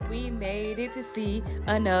We made it to see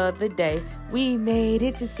another day. We made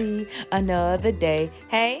it to see another day.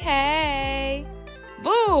 Hey, hey.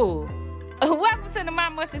 Boo. Welcome to the My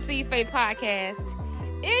Mustard Seed Faith Podcast.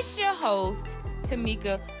 It's your host,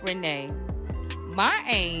 Tamika Renee. My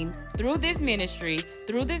aim through this ministry,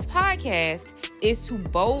 through this podcast, is to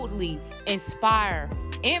boldly inspire,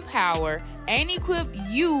 empower, and equip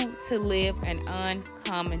you to live an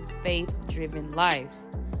uncommon faith-driven life,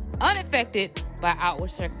 unaffected by outward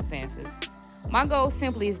circumstances. My goal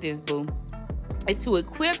simply is this, boo. Is to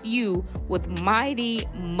equip you with mighty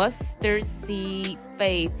mustard seed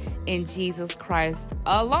faith in Jesus Christ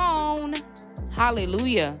alone.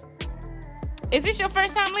 Hallelujah. Is this your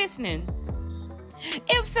first time listening?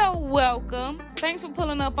 If so, welcome. Thanks for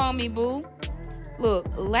pulling up on me, boo. Look,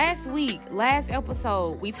 last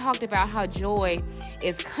episode, we talked about how joy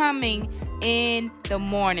is coming in the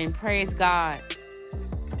morning. Praise God.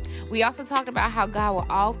 We also talked about how God will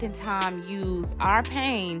oftentimes use our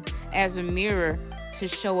pain as a mirror to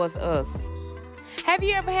show us. Have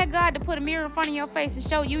you ever had God to put a mirror in front of your face to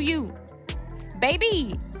show you?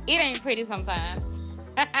 Baby, it ain't pretty sometimes.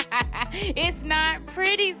 It's not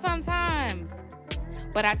pretty sometimes.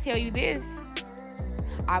 But I tell you this,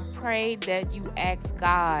 I pray that you ask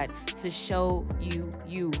God to show you.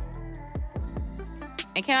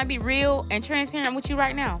 And can I be real and transparent with you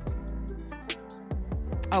right now?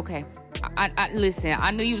 Okay, I listen,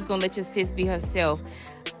 I knew you was going to let your sis be herself.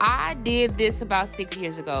 I did this about 6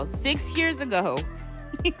 years ago. 6 years ago,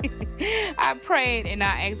 I prayed and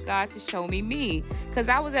I asked God to show me. Because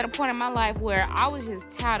I was at a point in my life where I was just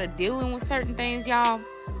tired of dealing with certain things, y'all.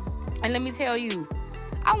 And let me tell you,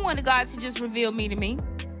 I wanted God to just reveal me to me.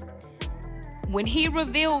 When he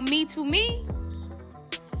revealed me to me,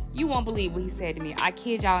 you won't believe what he said to me. I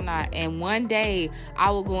kid y'all not. And one day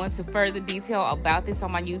I will go into further detail about this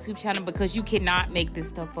on my YouTube channel because you cannot make this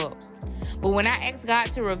stuff up. But when I asked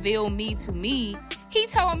God to reveal me to me, he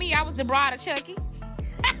told me I was the bride of Chucky.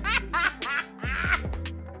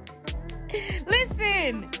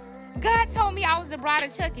 Listen, God told me I was the bride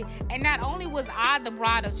of Chucky. And not only was I the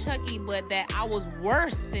bride of Chucky, but that I was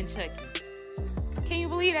worse than Chucky. Can you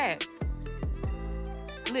believe that?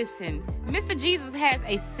 Listen, Mr. Jesus has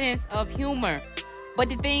a sense of humor. But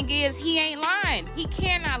the thing is, he ain't lying. He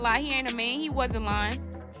cannot lie. He ain't a man. He wasn't lying.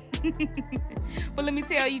 But let me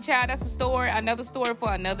tell you, child, that's a story, another story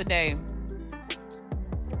for another day.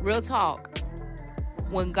 Real talk.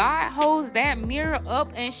 When God holds that mirror up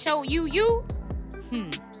and show you,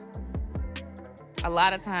 a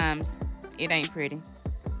lot of times, it ain't pretty.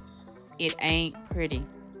 It ain't pretty.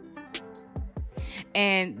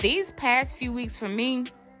 And these past few weeks for me,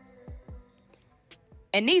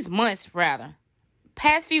 and these months rather,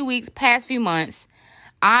 past few weeks, past few months,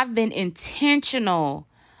 I've been intentional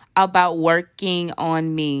about working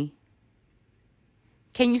on me.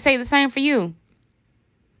 Can you say the same for you?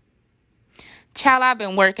 Child, I've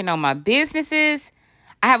been working on my businesses.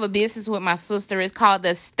 I have a business with my sister. It's called the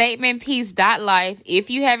statementpiece.life. If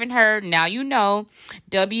you haven't heard, now you know.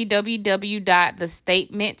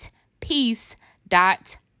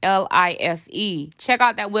 www.thestatementpiece.life. Check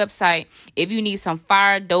out that website if you need some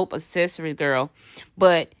fire dope accessories, girl.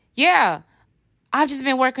 But yeah, I've just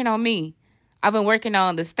been working on me. I've been working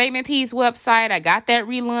on the Statement Piece website. I got that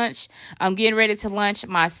relaunched. I'm getting ready to launch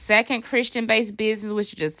my second Christian-based business,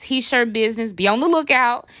 which is a t-shirt business. Be on the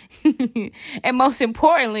lookout. And most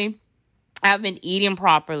importantly, I've been eating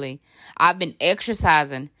properly. I've been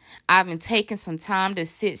exercising. I've been taking some time to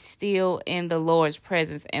sit still in the Lord's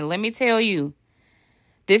presence. And let me tell you,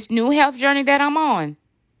 this new health journey that I'm on,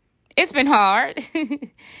 it's been hard.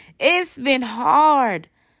 It's been hard,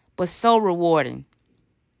 but so rewarding.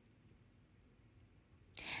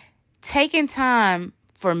 Taking time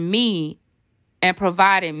for me and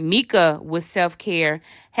providing Mika with self-care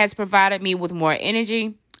has provided me with more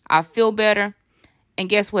energy. I feel better. And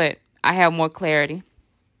guess what? I have more clarity.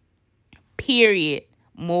 Period.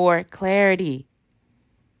 More clarity.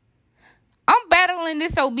 I'm battling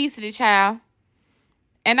this obesity, child.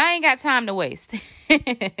 And I ain't got time to waste.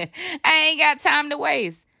 I ain't got time to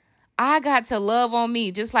waste. I got to love on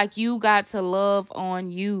me just like you got to love on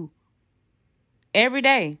you. Every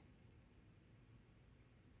day.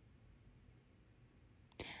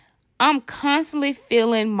 I'm constantly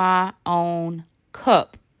filling my own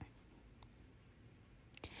cup.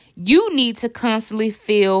 You need to constantly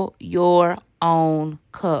fill your own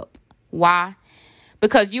cup. Why?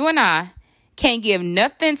 Because you and I can't give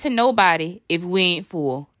nothing to nobody if we ain't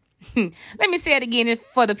full. Let me say it again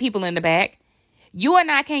for the people in the back. You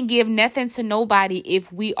and I can't give nothing to nobody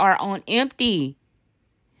if we are on empty.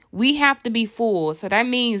 We have to be full. So that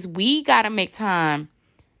means we got to make time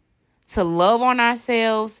to love on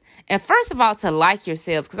ourselves, and first of all, to like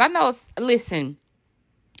yourselves. Because I know, listen,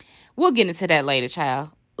 we'll get into that later, child.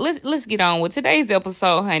 Let's get on with today's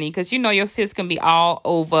episode, honey, because you know your sis can be all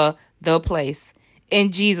over the place.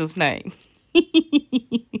 In Jesus' name.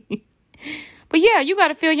 But yeah, you got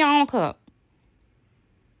to fill your own cup.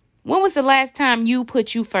 When was the last time you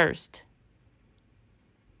put you first?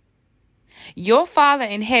 Your Father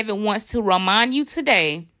in heaven wants to remind you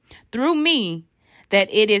today, through me,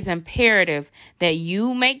 that it is imperative that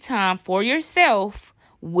you make time for yourself,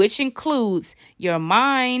 which includes your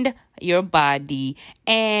mind, your body,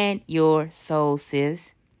 and your soul,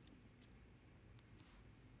 sis.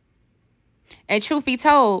 And truth be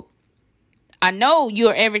told, I know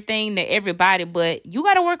you're everything to everybody, but you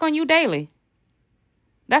got to work on you daily.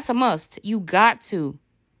 That's a must. You got to.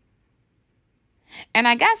 And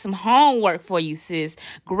I got some homework for you, sis.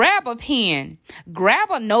 Grab a pen,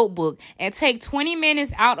 grab a notebook, and take 20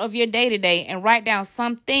 minutes out of your day today and write down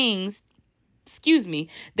some things,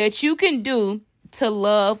 that you can do to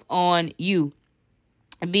love on you.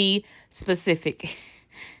 Be specific.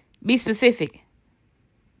 Be specific.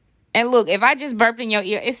 And look, if I just burped in your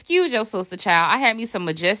ear, excuse your sister, child. I had me some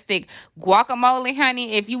majestic guacamole,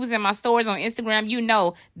 honey. If you was in my stories on Instagram, you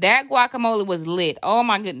know that guacamole was lit. Oh,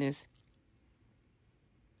 my goodness.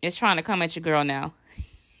 It's trying to come at your girl now.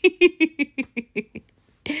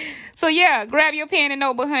 So, yeah, grab your pen and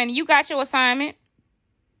notebook, honey. You got your assignment.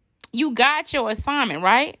 You got your assignment,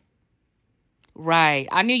 right? Right.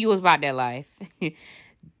 I knew you was about that life.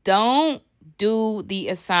 Don't do the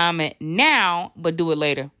assignment now, but do it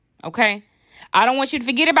later. Okay? I don't want you to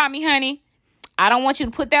forget about me, honey. I don't want you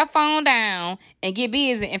to put that phone down and get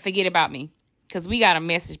busy and forget about me. Because we got a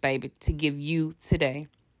message, baby, to give you today.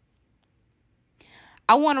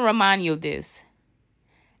 I want to remind you of this.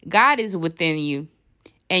 God is within you,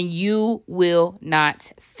 and you will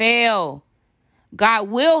not fail. God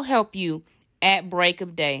will help you at break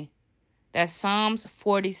of day. That's Psalms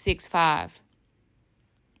 46:5.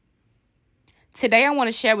 Today, I want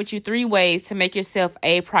to share with you 3 ways to make yourself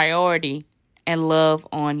a priority and love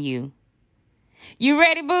on you. You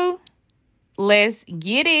ready, boo? Let's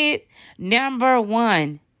get it. Number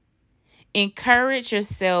 1, encourage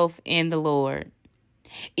yourself in the Lord.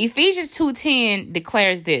 Ephesians 2:10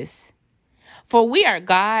 declares this: For we are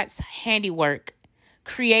God's handiwork,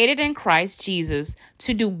 created in Christ Jesus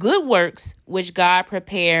to do good works, which God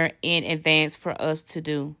prepared in advance for us to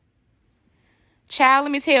do. Child,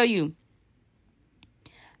 let me tell you,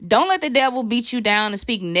 don't let the devil beat you down and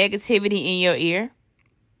speak negativity in your ear.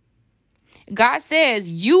 God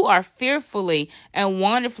says you are fearfully and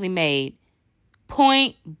wonderfully made.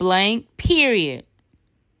 Point blank, period.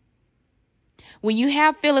 When you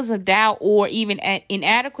have feelings of doubt or even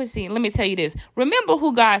inadequacy, let me tell you this. Remember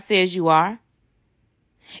who God says you are.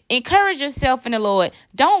 Encourage yourself in the Lord.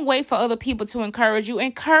 Don't wait for other people to encourage you.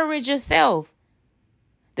 Encourage yourself.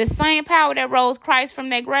 The same power that rose Christ from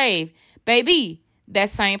that grave, baby, that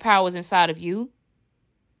same power is inside of you.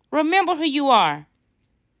 Remember who you are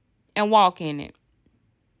and walk in it.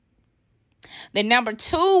 The number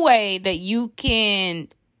 2 way that you can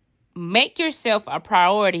make yourself a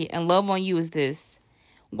priority and love on you is this: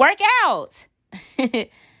 work out.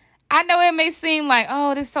 I know it may seem like,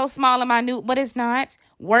 oh, this is so small and minute, but it's not.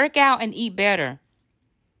 Work out and eat better.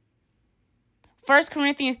 1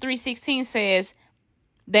 Corinthians 3:16 says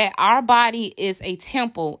that our body is a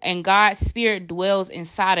temple and God's spirit dwells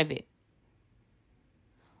inside of it.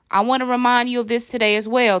 I want to remind you of this today as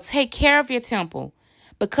well. Take care of your temple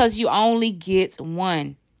because you only get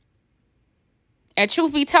one. And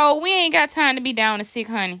truth be told, we ain't got time to be down and sick,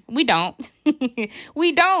 honey. We don't.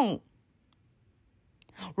 We don't.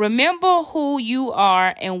 Remember who you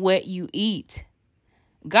are and what you eat.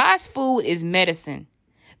 God's food is medicine.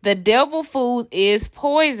 The devil food is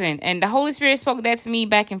poison. And the Holy Spirit spoke that to me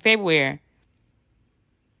back in February.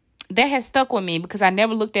 That has stuck with me because I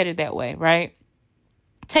never looked at it that way, right?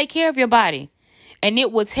 Take care of your body and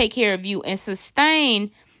it will take care of you, and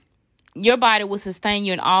sustain. Your body will sustain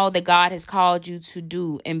you in all that God has called you to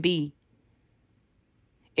do and be.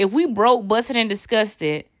 If we broke, busted, and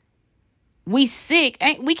disgusted, we sick,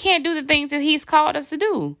 we can't do the things that he's called us to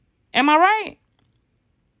do. Am I right?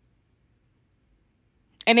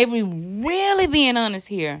 And if we really being honest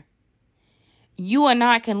here, you and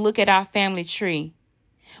I can look at our family tree.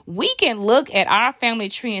 We can look at our family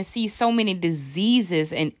tree and see so many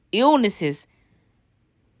diseases and illnesses.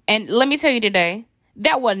 And let me tell you today,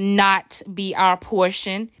 that will not be our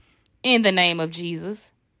portion in the name of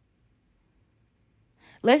Jesus.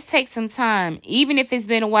 Let's take some time, even if it's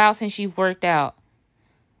been a while since you've worked out.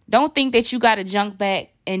 Don't think that you got to jump back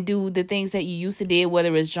and do the things that you used to do,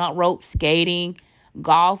 whether it's jump rope, skating,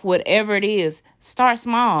 golf, whatever it is. Start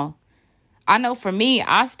small. I know for me,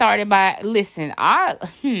 I started by,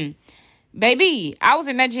 baby, I was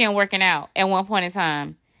in that gym working out at one point in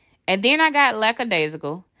time. And then I got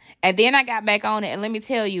lackadaisical. And then I got back on it. And let me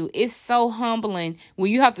tell you, it's so humbling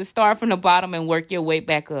when you have to start from the bottom and work your way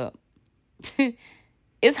back up.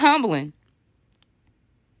 It's humbling.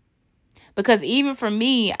 Because even for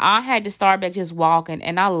me, I had to start back just walking.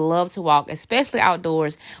 And I love to walk, especially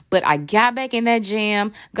outdoors. But I got back in that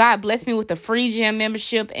gym. God blessed me with the free gym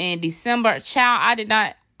membership in December. Child, I did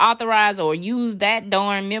not authorize or use that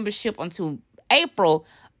darn membership until April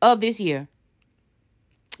of this year.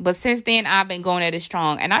 But since then, I've been going at it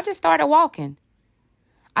strong. And I just started walking.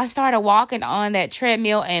 I started walking on that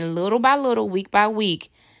treadmill. And little by little, week by week,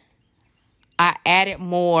 I added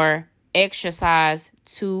more exercise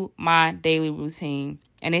to my daily routine.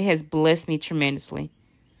 And it has blessed me tremendously.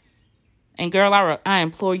 And girl, I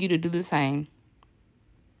implore you to do the same.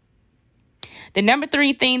 The number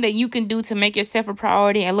 3 thing that you can do to make yourself a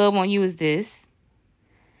priority and love on you is this.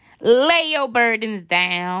 Lay your burdens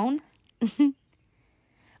down.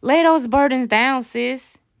 Lay those burdens down,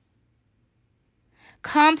 sis.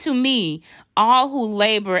 Come to me, all who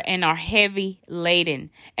labor and are heavy laden,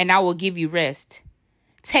 and I will give you rest.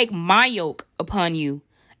 Take my yoke upon you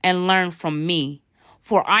and learn from me,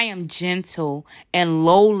 for I am gentle and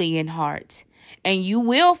lowly in heart, and you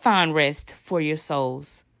will find rest for your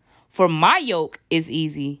souls. For my yoke is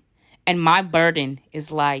easy and my burden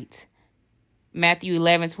is light. Matthew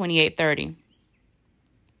 11:28-30.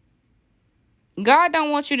 God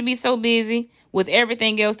don't want you to be so busy with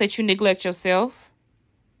everything else that you neglect yourself.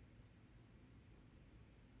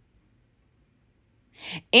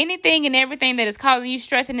 Anything and everything that is causing you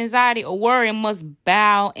stress and anxiety or worry must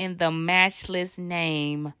bow in the matchless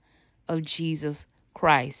name of Jesus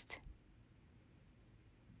Christ.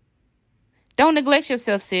 Don't neglect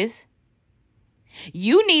yourself, sis.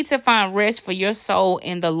 You need to find rest for your soul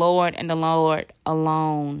in the Lord and the Lord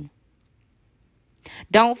alone.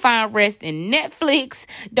 Don't find rest in Netflix.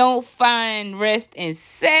 Don't find rest in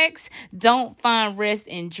sex. Don't find rest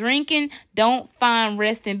in drinking. Don't find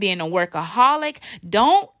rest in being a workaholic.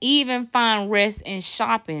 Don't even find rest in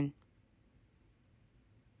shopping.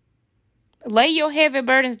 Lay your heavy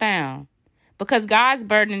burdens down because God's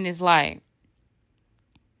burden is light.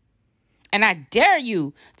 And I dare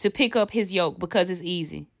you to pick up his yoke because it's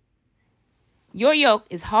easy. Your yoke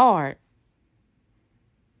is hard.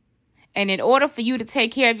 And in order for you to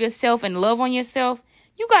take care of yourself and love on yourself,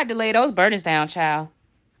 you got to lay those burdens down, child.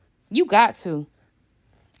 You got to.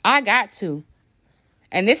 I got to.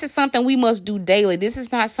 And this is something we must do daily. This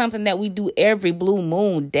is not something that we do every blue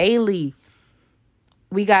moon. Daily.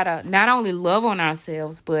 We got to not only love on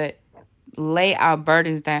ourselves, but lay our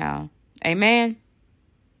burdens down. Amen.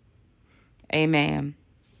 Amen.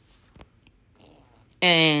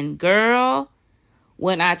 And girl,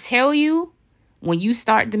 when I tell you, when you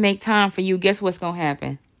start to make time for you, guess what's going to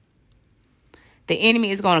happen? The enemy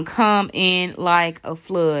is going to come in like a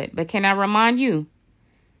flood. But can I remind you?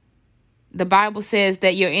 The Bible says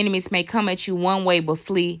that your enemies may come at you one way, but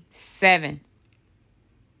flee 7.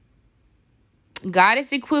 God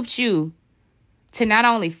has equipped you to not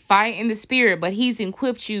only fight in the spirit, but he's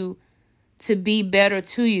equipped you to be better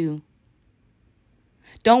to you.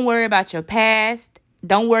 Don't worry about your past.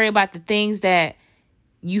 Don't worry about the things that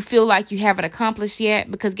you feel like you haven't accomplished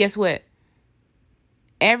yet, because guess what?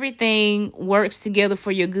 Everything works together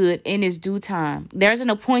for your good in its due time. There's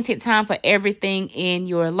an appointed time for everything in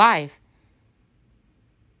your life.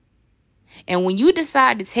 And when you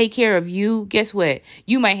decide to take care of you, guess what?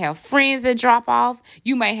 You might have friends that drop off.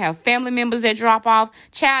 You might have family members that drop off.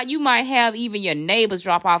 Child, you might have even your neighbors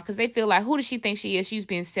drop off because they feel like, who does she think she is? She's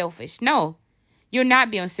being selfish. No, you're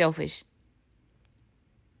not being selfish.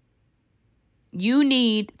 You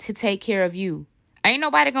need to take care of you. Ain't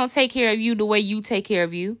nobody going to take care of you the way you take care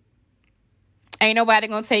of you. Ain't nobody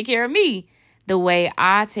going to take care of me the way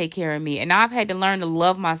I take care of me. And I've had to learn to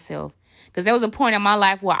love myself. Because there was a point in my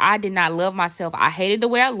life where I did not love myself. I hated the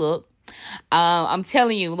way I looked. I'm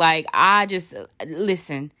telling you,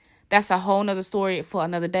 listen, that's a whole nother story for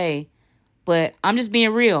another day. But I'm just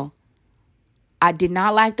being real. I did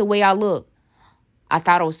not like the way I looked. I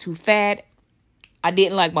thought I was too fat. I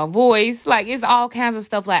didn't like my voice. It's all kinds of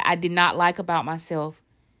stuff I did not like about myself.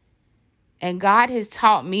 And God has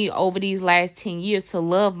taught me over these last 10 years to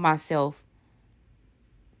love myself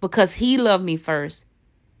because he loved me first.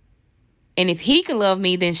 And if he can love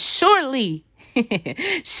me, then surely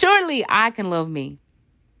I can love me.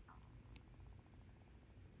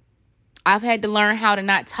 I've had to learn how to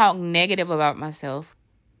not talk negative about myself.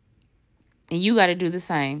 And you got to do the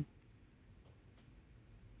same.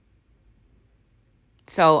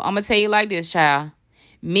 So I'm going to tell you like this, child.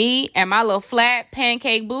 Me and my little flat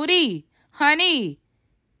pancake booty, honey,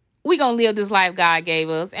 we going to live this life God gave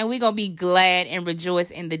us. And we going to be glad and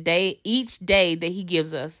rejoice in the day, each day that he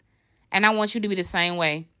gives us. And I want you to be the same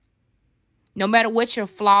way. No matter what your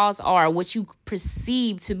flaws are, what you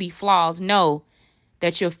perceive to be flaws, know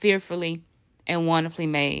that you're fearfully and wonderfully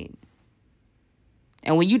made.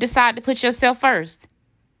 And when you decide to put yourself first,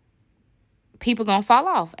 people going to fall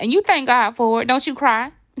off. And you thank God for it. Don't you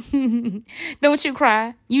cry. Don't you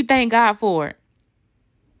cry. You thank God for it.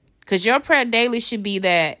 Because your prayer daily should be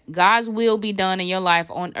that God's will be done in your life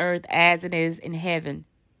on earth as it is in heaven.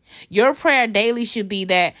 Your prayer daily should be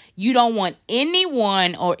that you don't want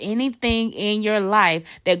anyone or anything in your life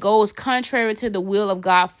that goes contrary to the will of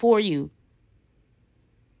God for you.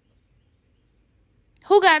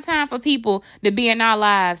 Who got time for people to be in our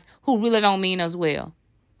lives who really don't mean us well?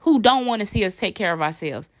 Who don't want to see us take care of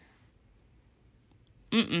ourselves?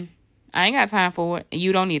 I ain't got time for it. And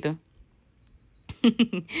you don't either.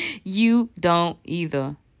 You don't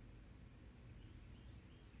either.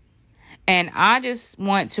 And I just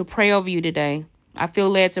want to pray over you today. I feel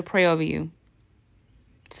led to pray over you.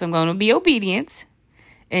 So I'm going to be obedient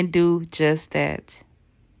and do just that.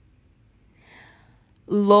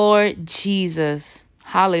 Lord Jesus,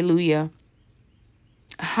 hallelujah.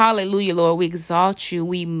 Hallelujah, Lord. We exalt you.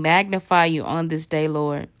 We magnify you on this day,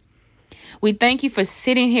 Lord. We thank you for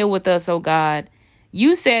sitting here with us, oh God.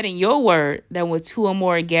 You said in your word that when two or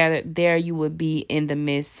more are gathered, there you would be in the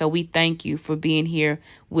midst. So we thank you for being here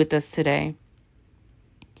with us today.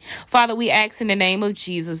 Father, we ask in the name of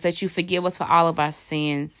Jesus that you forgive us for all of our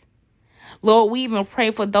sins. Lord, we even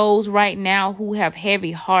pray for those right now who have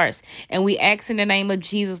heavy hearts. And we ask in the name of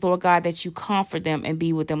Jesus, Lord God, that you comfort them and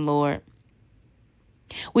be with them, Lord.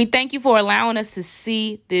 We thank you for allowing us to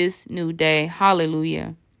see this new day.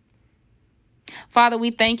 Hallelujah. Father,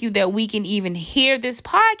 we thank you that we can even hear this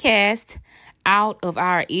podcast out of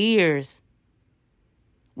our ears.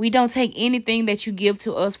 We don't take anything that you give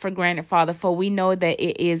to us for granted, Father, for we know that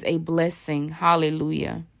it is a blessing.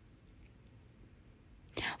 Hallelujah.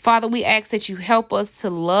 Father, we ask that you help us to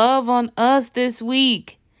love on us this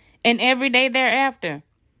week and every day thereafter.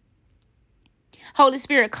 Holy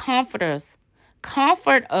Spirit, comfort us.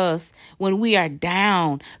 Comfort us when we are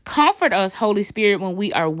down. Comfort us, Holy Spirit, when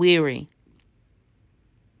we are weary.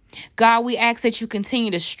 God, we ask that you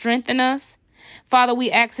continue to strengthen us. Father,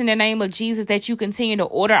 we ask in the name of Jesus that you continue to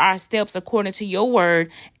order our steps according to your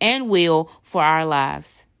word and will for our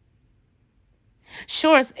lives.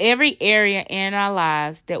 Show us every area in our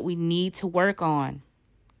lives that we need to work on.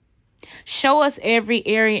 Show us every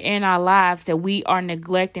area in our lives that we are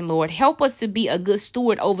neglecting, Lord. Help us to be a good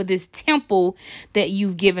steward over this temple that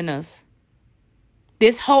you've given us.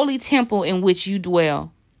 This holy temple in which you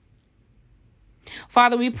dwell.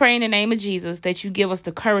 Father, we pray in the name of Jesus that you give us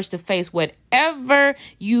the courage to face whatever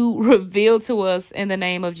you reveal to us in the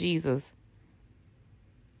name of Jesus.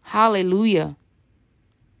 Hallelujah.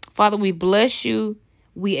 Father, we bless you,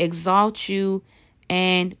 we exalt you,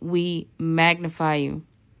 and we magnify you.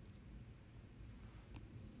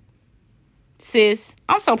 Sis,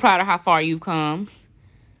 I'm so proud of how far you've come.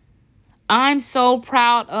 I'm so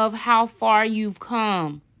proud of how far you've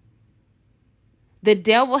come. The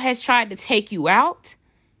devil has tried to take you out.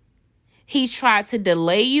 He's tried to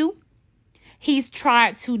delay you. He's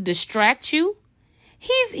tried to distract you.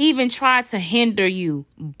 He's even tried to hinder you.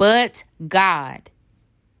 But God,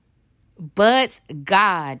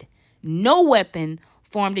 no weapon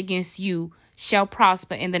formed against you shall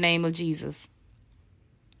prosper in the name of Jesus.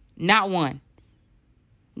 Not one.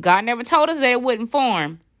 God never told us that it wouldn't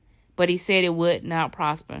form, but he said it would not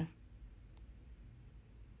prosper.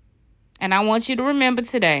 And I want you to remember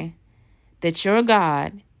today that your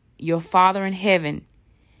God, your Father in heaven,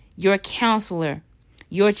 your counselor,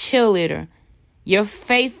 your cheerleader, your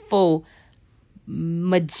faithful,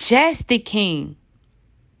 majestic King,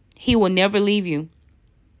 he will never leave you.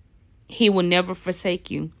 He will never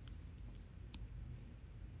forsake you.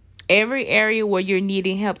 Every area where you're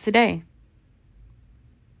needing help today,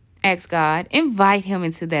 ask God, invite him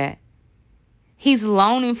into that. He's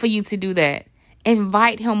longing for you to do that.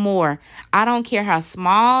 Invite him more. I don't care how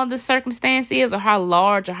small the circumstance is or how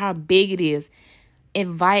large or how big it is.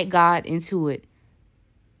 Invite God into it.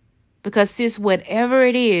 Because sis, whatever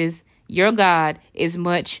it is, your God is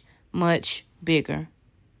much, much bigger.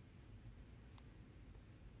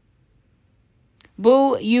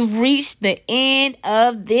 Boo, you've reached the end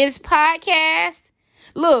of this podcast.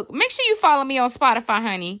 Look, make sure you follow me on Spotify,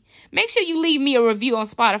 honey. Make sure you leave me a review on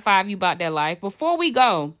Spotify if you about that life. Before we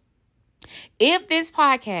go, if this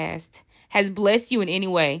podcast has blessed you in any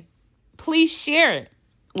way, please share it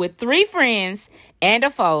with 3 friends and a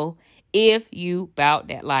foe if you bout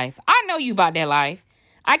that life. I know you bout that life.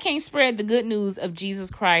 I can't spread the good news of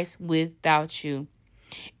Jesus Christ without you.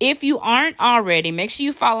 If you aren't already, make sure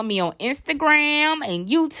you follow me on Instagram and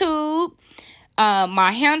YouTube.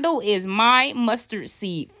 My handle is My Mustard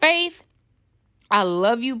Seed Faith. I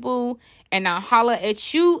love you, boo. And I'll holler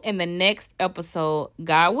at you in the next episode,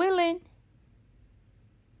 God willing.